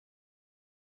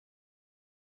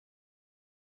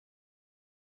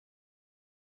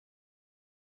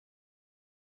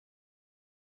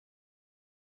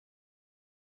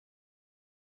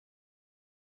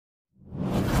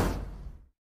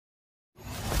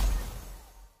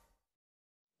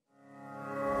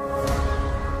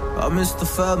miss the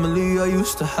family I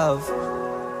used to have.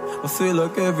 I feel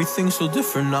like everything's so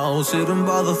different now, sitting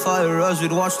by the fire as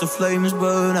we'd watch the flames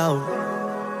burn out.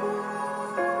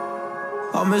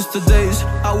 I miss the days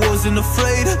I wasn't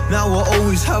afraid, now I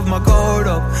always have my guard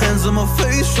up. Hands on my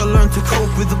face, I learned to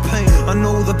cope with the pain. I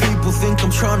know that people think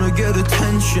I'm trying to get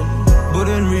attention, but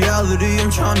in reality I'm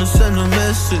trying to send a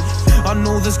message. I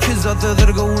know there's kids out there that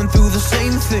are going through the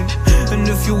same thing, and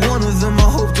if you're one of them, I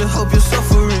hope to help your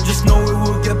suffering. Just know it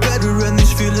will get better and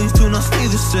these feelings do not stay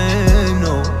the same,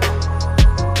 no,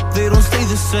 they don't stay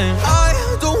the same. I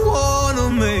don't wanna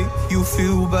make you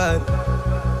feel bad,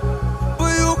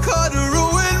 but you kinda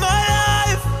ruined my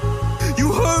life.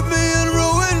 You hurt me and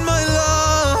ruined my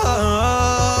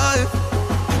life,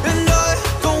 and I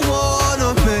don't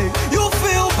wanna make you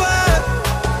feel bad,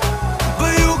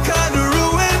 but you kinda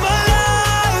ruined my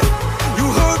life. You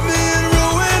hurt me and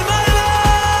ruined my life.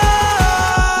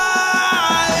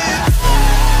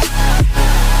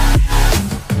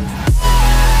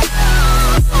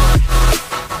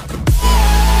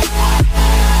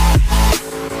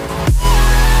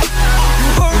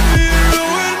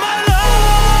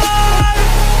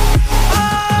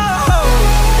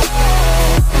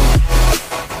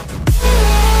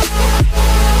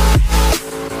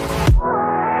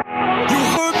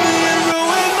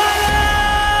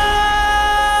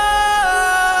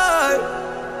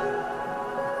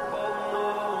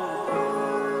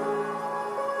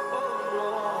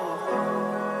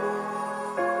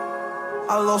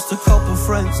 I lost a couple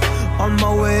friends on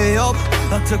my way up.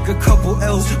 I took a couple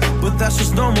L's, but that's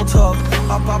just normal talk.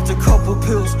 I popped a couple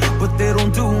pills, but they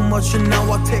don't do much. And now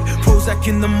I take Prozac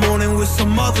in the morning with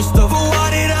some other stuff. But why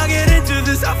did I get into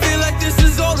this? I feel like this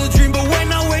is all a dream, but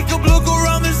when I wake up, look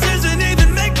around, this isn't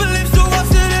even make-believe. So I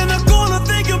sit in the corner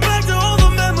thinking back to all the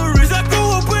memories. I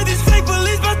grew up with these fake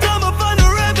beliefs, by the time I find a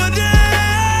remedy.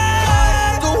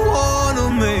 I don't wanna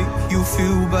make you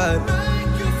feel bad,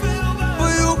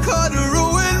 but you kinda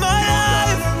ruined my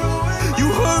life. You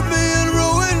hurt me and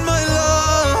ruined my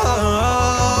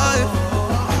life,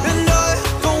 and I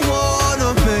don't wanna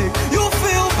make you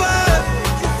feel bad,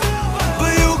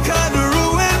 but you kinda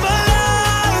ruined my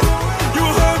life. You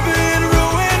hurt me and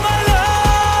ruined my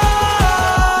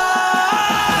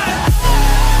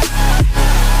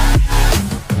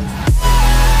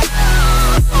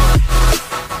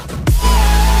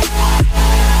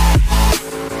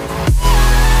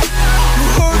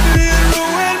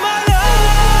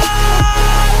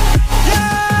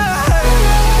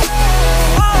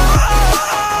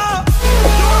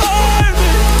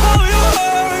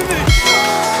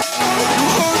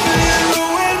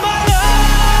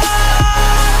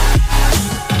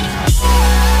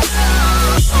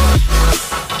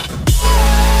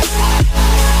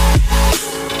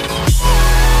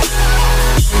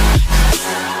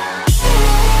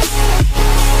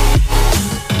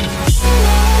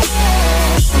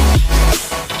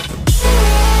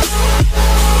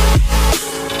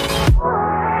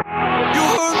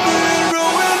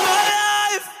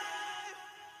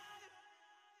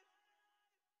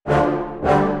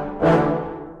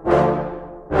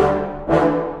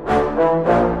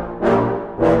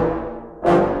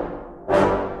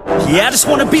Yeah, I just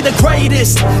wanna be the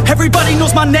greatest. Everybody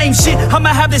knows my name, shit.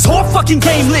 I'ma have this whole fucking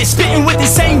game list, spitting with the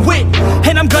same wit,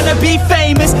 and I'm gonna be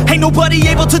famous. Ain't nobody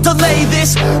able to delay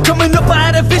this. Coming up, I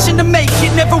had a vision to make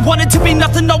it. Never wanted to be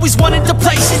nothing, always wanted to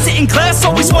play shit. Sit in class,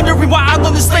 always wondering why I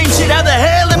love this lame shit. How the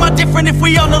hell am I different if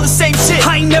we all know the same shit?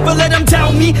 I ain't never let them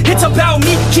doubt me, it's about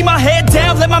me. Keep my head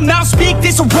down, let my mouth speak.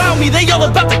 They surround me, they all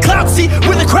about the clout, see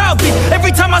where the crowd be.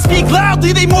 Every time I speak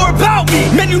loudly, they more about me.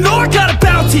 Man, you know I got a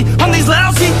bounty on these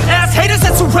lousy ass haters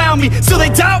that surround me. Still they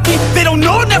doubt me, they don't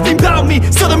know nothing about me.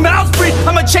 Still their mouths free,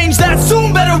 I'ma change that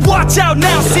soon. Better watch out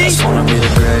now, see? I just wanna be the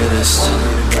greatest.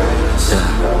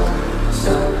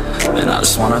 Yeah. Man, I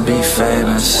just wanna be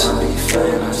famous.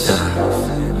 Yeah.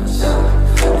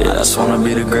 Yeah, I just wanna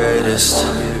be the greatest.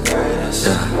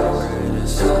 Yeah.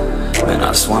 Man, I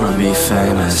just wanna be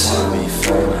famous.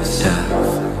 Yeah.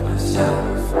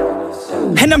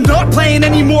 And I'm not playing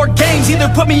any more games. Either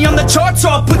put me on the charts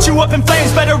or I'll put you up in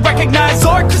flames. Better recognize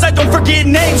art, cause I don't forget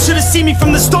names. Should've seen me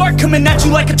from the start, coming at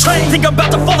you like a train. Think I'm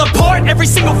about to fall apart every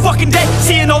single fucking day.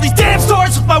 Seeing all these damn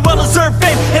stars with my well-deserved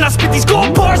fame. And I spit these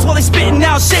gold bars while they spitting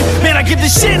out shit. Man, I give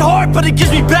this shit hard, but it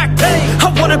gives me back pain.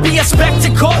 I wanna be a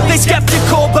spectacle, they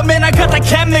skeptical, but man, I got that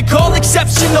chemical,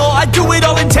 exceptional. I do it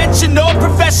all intentional,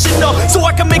 professional, so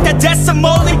I can make that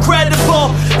decimal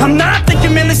incredible. I'm not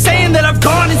thinking, man, they're saying that I've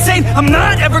gone insane. I'm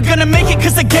not ever gonna make it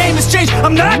cause the game has changed.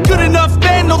 I'm not good enough,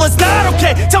 man, no that's not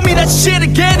okay. Tell me that shit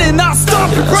again and I'll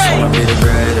stop your brain. I just wanna be the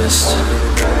greatest.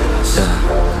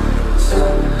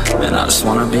 Yeah. Man, I just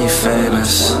wanna be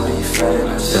famous.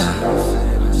 Yeah,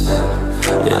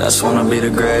 yeah, I just wanna be the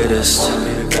greatest.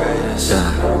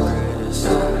 Yeah,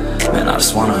 man, I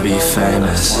just wanna be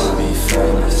famous.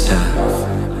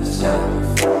 Yeah.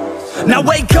 Now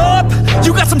wake up,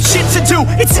 you got some shit to do.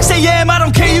 It's 6 AM, I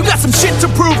don't care, you got some shit to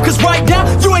prove. Cause right now,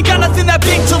 you ain't got nothing that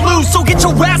big to lose. So get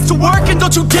your ass to work and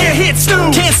don't you dare hit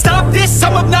snooze. Can't stop this,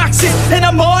 I'm obnoxious, and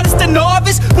I'm honest and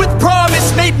novice. With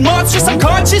promise, made monstrous, I'm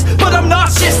conscious, but I'm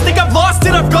nauseous. Think I've lost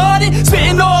it, I've got it.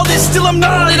 Spitting all this, still I'm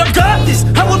not it, I've got this.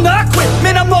 I will not quit,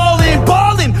 man, I'm all in.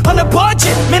 Ballin', on a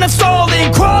budget, man, I'm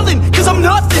stalling. Crawling, cause I'm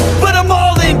nothing, but I'm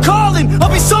all in. Calling,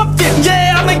 I'll be something,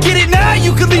 yeah, I'ma get it now.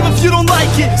 You can leave if you don't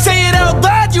like it. Say it out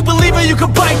loud, you believe it, you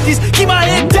can bite this. Keep my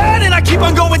head down and I keep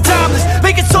on going timeless.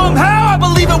 Make it somehow, I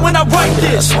believe it when I write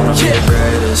this. I just wanna be the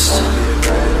greatest.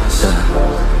 Yeah.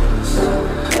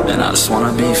 And I just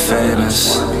wanna be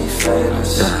famous.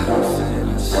 Yeah,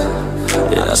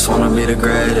 yeah, I just wanna be the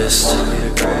greatest.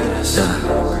 Yeah,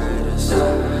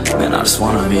 man, I just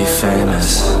wanna be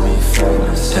famous.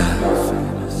 Yeah.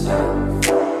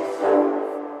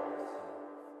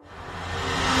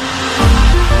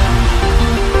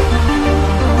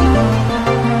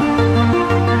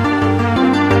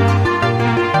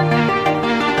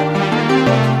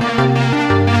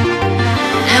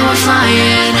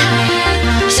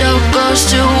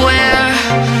 To where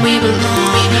we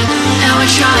belong, and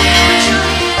we're trying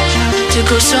to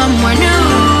go somewhere new.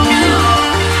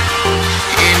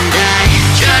 And I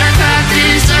try to crack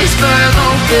this iceberg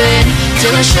open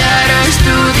till it shatters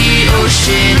through the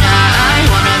ocean. I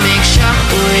wanna make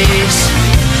shockwaves.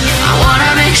 I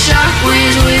wanna make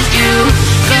shockwaves with you.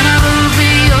 Gonna move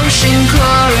the ocean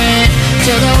current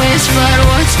till the waves flood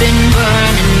what's been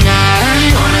burning. I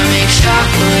wanna make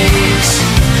shockwaves.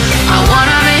 I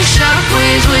wanna make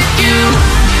shockwaves with you.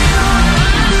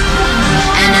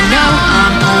 And I know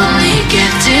I'm only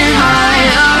getting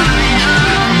higher,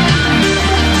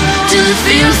 till it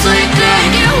feels like I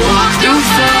can walk through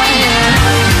fire.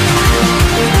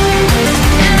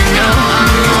 And I know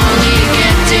I'm only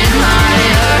getting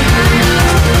higher,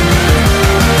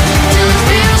 till it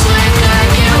feels like I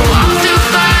can walk through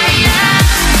fire.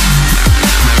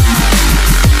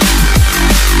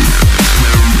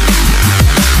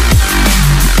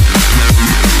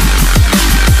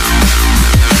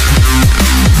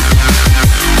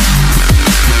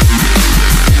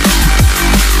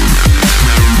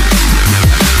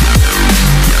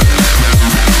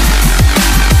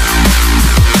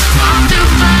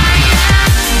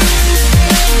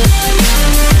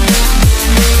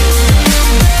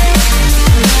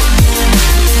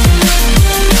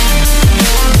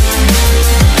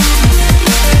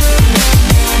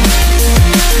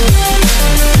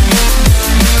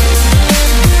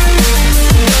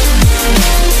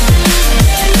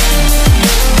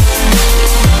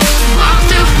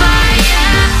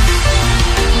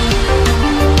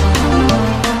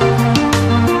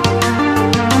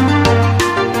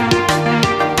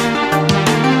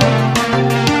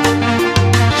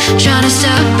 Trying to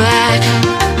step back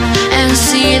and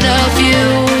see the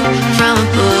view from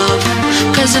above,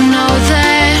 cause I know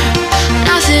that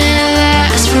nothing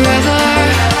lasts forever.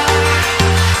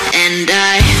 And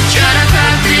I try to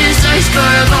crack this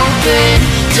iceberg open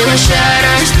till it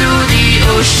shatters through the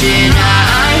ocean.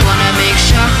 I wanna make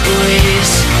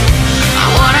shockwaves. I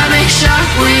wanna make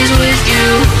shockwaves with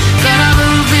you. Gonna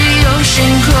move the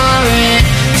ocean current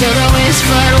till the waves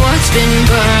flood what's been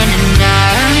burning.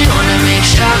 I wanna make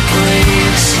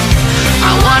shockwaves.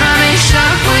 I wanna make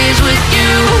shockwaves with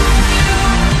you.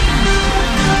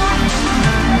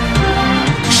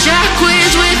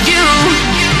 Shockwaves with you.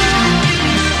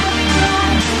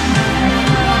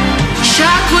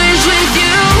 Shockwaves with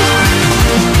you.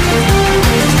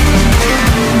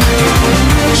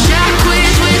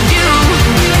 Shockwaves with you.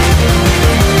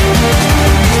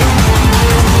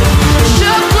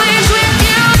 Shockwaves with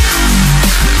you.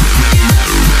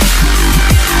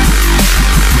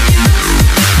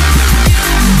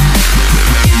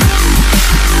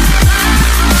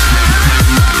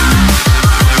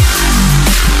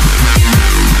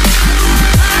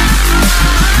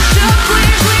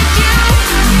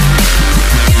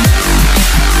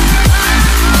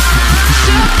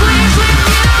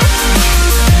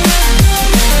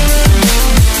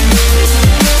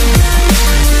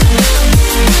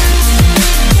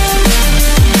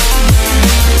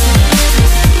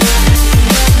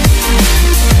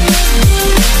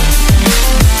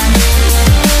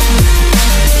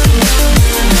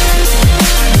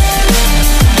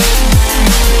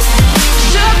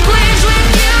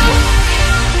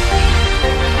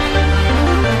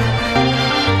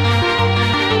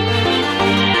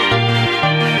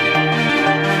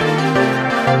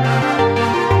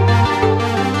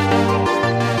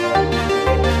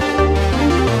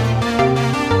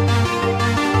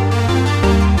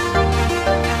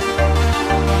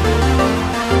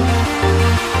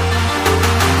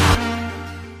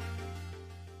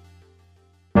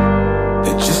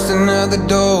 the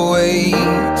doorway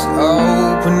to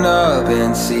open up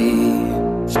and see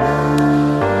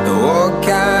what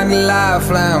kind of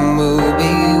lifeline will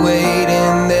be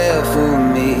waiting there for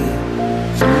me.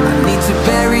 I need to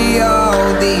bury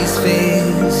all these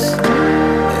fears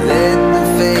and let them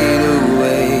fade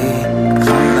away.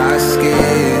 I'm not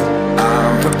scared,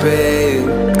 I'm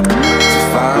prepared to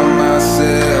find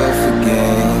myself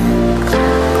again.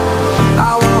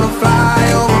 I wanna fly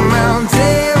over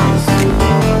mountains,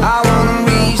 I wanna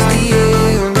reach the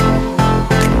end.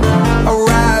 I'll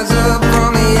rise up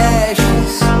from the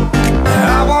ashes,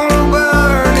 I wanna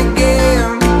burn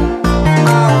again.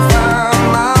 I'll find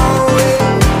my way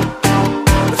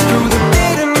through the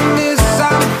bitterness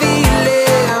I'm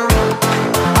feeling.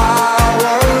 I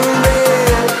won't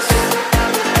rest,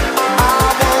 I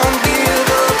won't give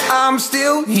up, I'm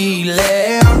still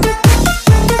healing.